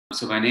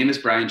So my name is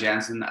Bryan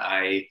Jansen.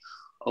 I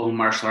own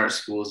martial arts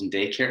schools and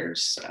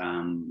daycares.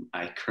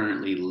 I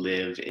currently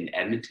live in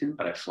Edmonton,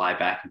 but I fly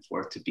back and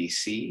forth to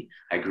BC.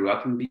 I grew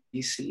up in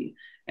BC,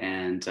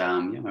 and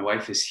yeah, my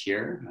wife is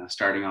here,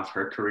 starting off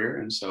her career,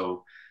 and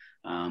so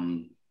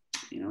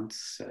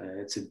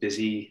it's a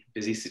busy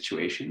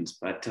situations,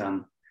 but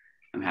I'm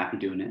happy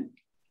doing it.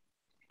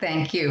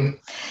 Thank you.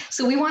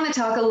 So we want to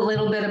talk a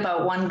little bit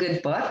about one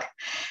good book.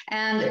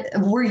 And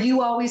were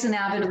you always an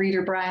avid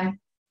reader, Bryan?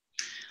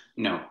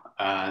 No.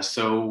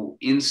 So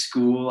in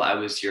school, I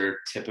was your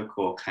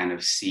typical kind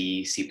of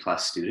C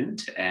plus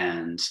student.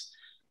 And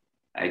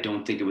I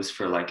don't think it was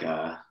for like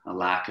a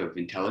lack of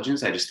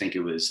intelligence. I just think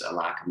it was a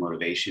lack of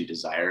motivation,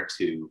 desire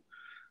to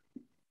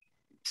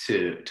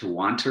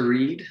want to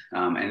read,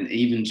 and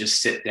even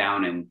just sit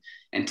down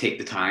and take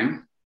the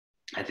time.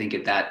 I think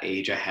at that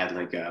age, I had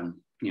like, a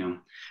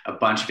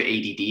bunch of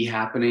ADD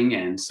happening.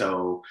 And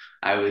so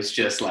I was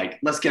just like,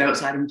 let's get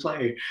outside and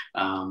play.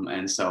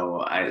 And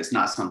so it's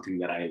not something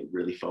that I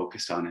really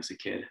focused on as a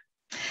kid.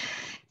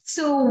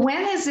 So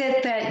when is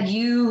it that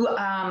you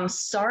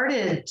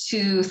started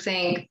to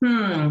think,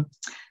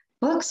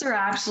 books are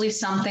actually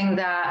something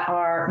that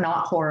are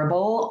not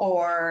horrible,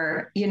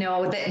 or,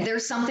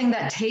 there's something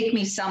that take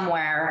me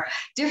somewhere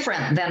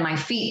different than my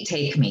feet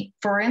take me,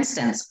 for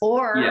instance,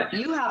 or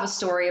you have a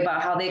story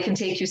about how they can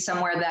take you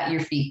somewhere that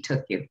your feet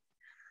took you.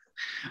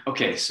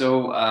 Okay.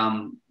 So,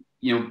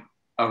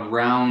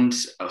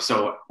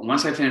 so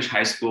once I finished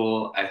high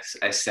school,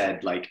 I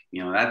said, like,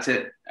 that's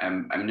it.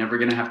 I'm never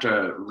going to have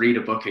to read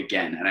a book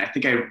again. And I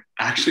think I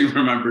actually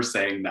remember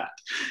saying that.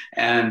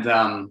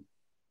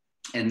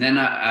 And then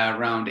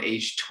around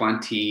age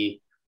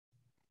 20,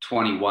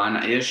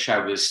 21-ish, I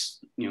was,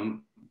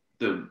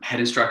 the head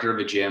instructor of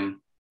a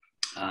gym.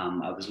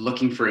 I was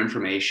looking for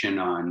information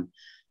on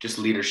just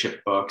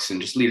leadership books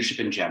and just leadership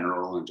in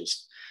general and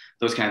just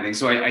those kind of things.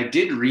 So I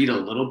did read a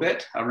little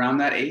bit around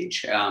that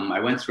age. I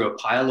went through a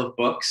pile of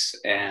books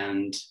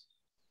and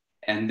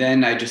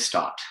then I just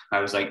stopped. I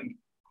was like,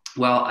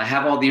 well, I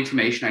have all the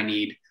information I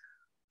need.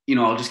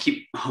 I'll just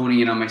keep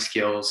honing in on my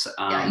skills.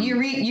 You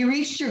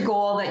reached your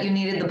goal that you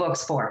needed the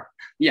books for.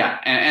 Yeah.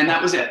 And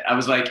that was it. I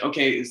was like,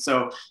 okay,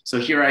 so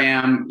here I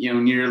am,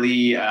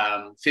 nearly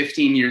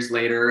 15 years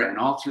later. And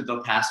all through the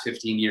past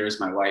 15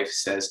 years, my wife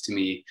says to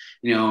me,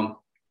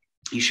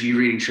 you should be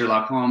reading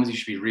Sherlock Holmes. You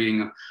should be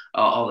reading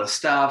all this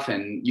stuff,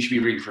 and you should be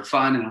reading for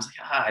fun. And I was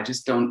like, I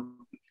just don't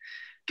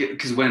get,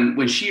 because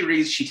when she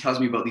reads, she tells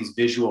me about these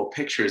visual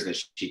pictures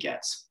that she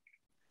gets.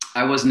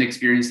 I wasn't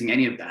experiencing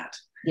any of that.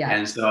 Yeah.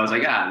 And so I was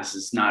like, this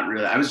is not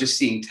really, I was just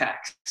seeing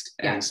text.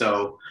 Yeah. And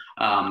so,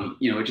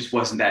 it just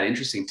wasn't that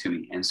interesting to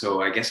me. And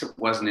so I guess it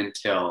wasn't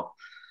until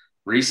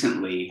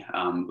recently,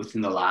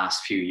 within the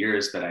last few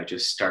years, that I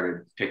just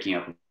started picking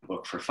up a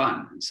book for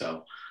fun. And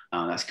so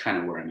that's kind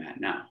of where I'm at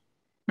now.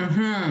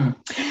 Mm-hmm.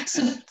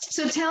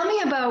 So tell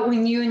me about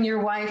when you and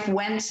your wife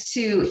went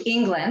to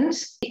England.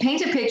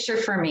 Paint a picture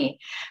for me,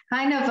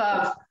 kind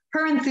of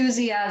her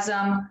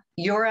enthusiasm,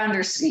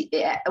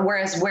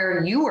 whereas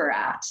where you were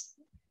at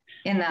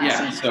in that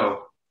sense.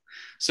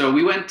 So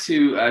we went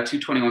to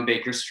 221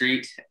 Baker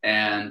Street,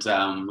 and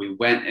we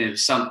went, and it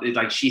was something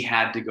like she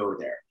had to go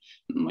there.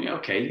 I'm like,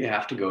 okay, you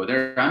have to go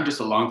there. I'm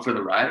just along for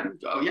the ride.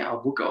 Oh yeah,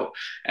 we'll go.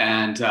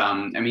 And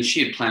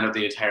she had planned out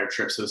the entire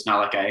trip, so it's not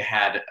like I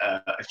had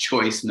a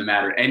choice in the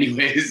matter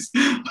anyways.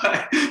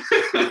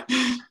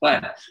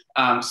 but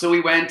so we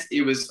went.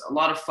 It was a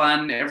lot of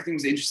fun. Everything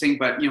was interesting,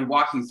 but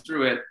walking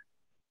through it,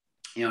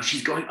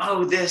 she's going,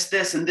 oh, this,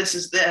 and this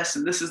is this,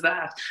 and this is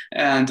that.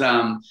 And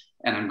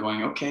I'm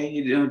going, okay,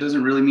 it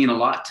doesn't really mean a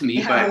lot to me.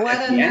 Yeah, but what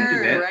at a the end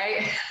nerd, of it,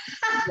 right?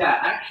 yeah,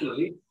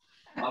 actually,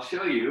 I'll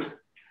show you.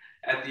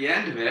 At the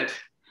end of it,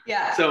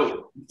 yeah.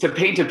 So to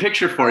paint a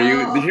picture for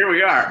you, here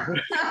we are.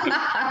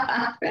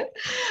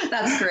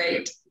 That's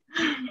great.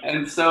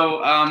 And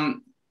so,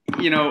 and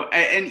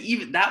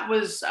even that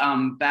was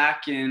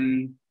back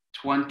in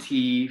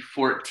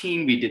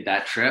 2014. We did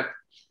that trip,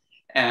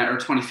 or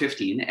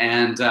 2015,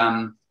 and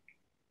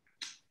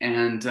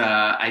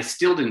I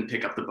still didn't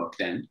pick up the book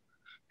then.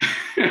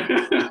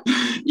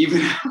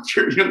 Even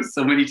after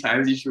so many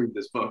times you should read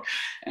this book,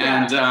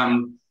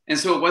 and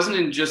so it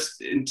wasn't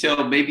just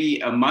until maybe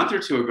a month or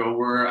two ago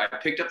where I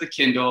picked up the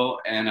Kindle,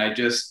 and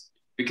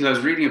because I was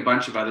reading a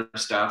bunch of other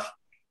stuff,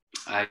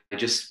 I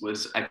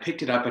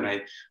picked it up and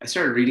I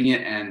started reading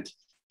it, and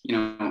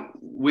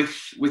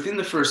within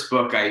the first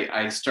book,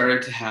 I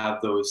started to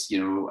have those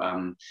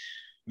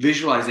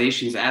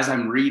visualizations as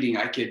I'm reading.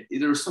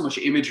 There was so much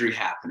imagery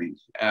happening,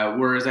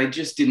 whereas I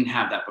just didn't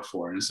have that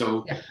before. And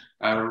so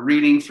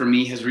reading for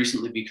me has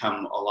recently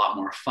become a lot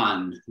more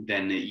fun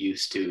than it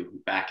used to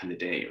back in the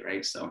day.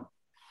 Right. So.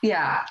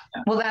 Yeah.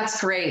 Well,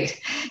 that's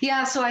great.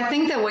 Yeah. So I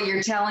think that what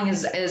you're telling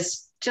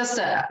is just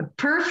a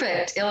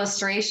perfect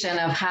illustration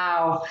of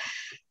how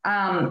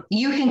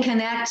you can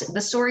connect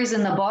the stories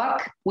in the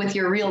book with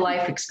your real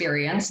life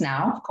experience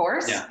now, of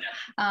course,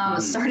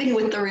 starting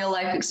with the real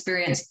life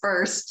experience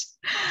first.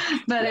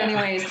 But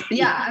anyways,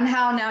 and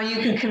how now you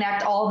can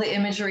connect all the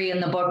imagery in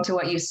the book to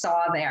what you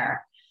saw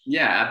there.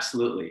 Yeah,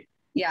 absolutely.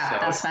 Yeah, So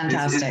that's it's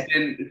fantastic.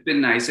 it's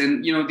been nice.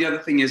 And, you know, the other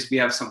thing is we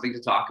have something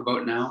to talk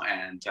about now.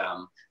 And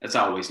it's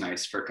always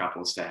nice for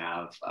couples to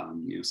have,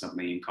 you know,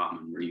 something in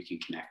common where you can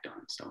connect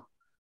on. So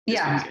it's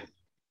been Yeah. good.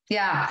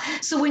 Yeah.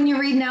 So when you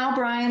read now,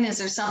 Bryan, is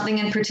there something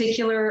in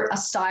particular, a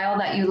style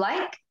that you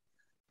like?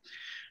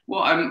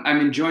 Well,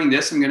 I'm enjoying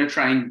this. I'm going to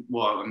try and,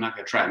 well, I'm not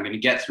going to try. I'm going to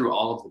get through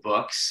all of the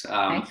books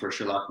Okay. for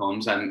Sherlock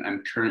Holmes.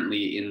 I'm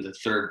currently in the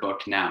third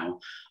book now.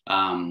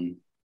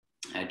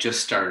 I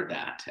just started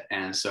that,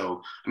 and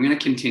so I'm going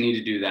to continue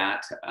to do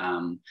that.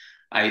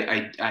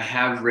 I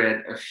have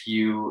read a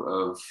few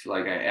of,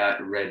 like, I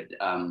read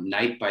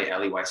Night by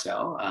Elie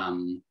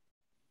Wiesel.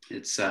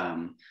 It's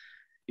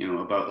you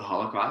know, about the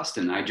Holocaust,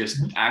 and I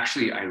just Mhm.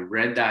 actually I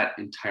read that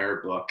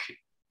entire book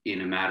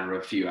in a matter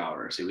of a few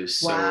hours. It was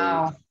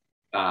so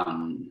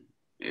Wow.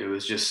 it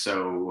was just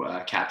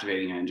so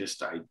captivating, and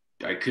just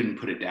I couldn't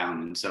put it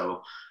down. And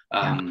so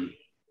Yeah.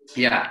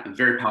 yeah, a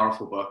very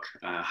powerful book.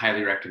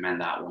 Highly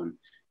recommend that one.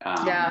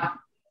 Yeah.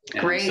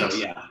 And so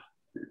Great.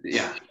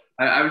 yeah,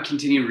 I would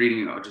continue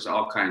reading just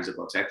all kinds of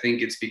books. I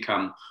think it's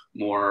become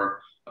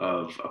more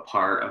of a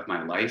part of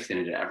my life than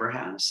it ever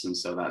has, and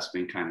so that's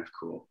been kind of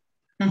cool.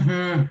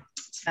 Mm-hmm.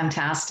 It's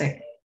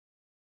fantastic.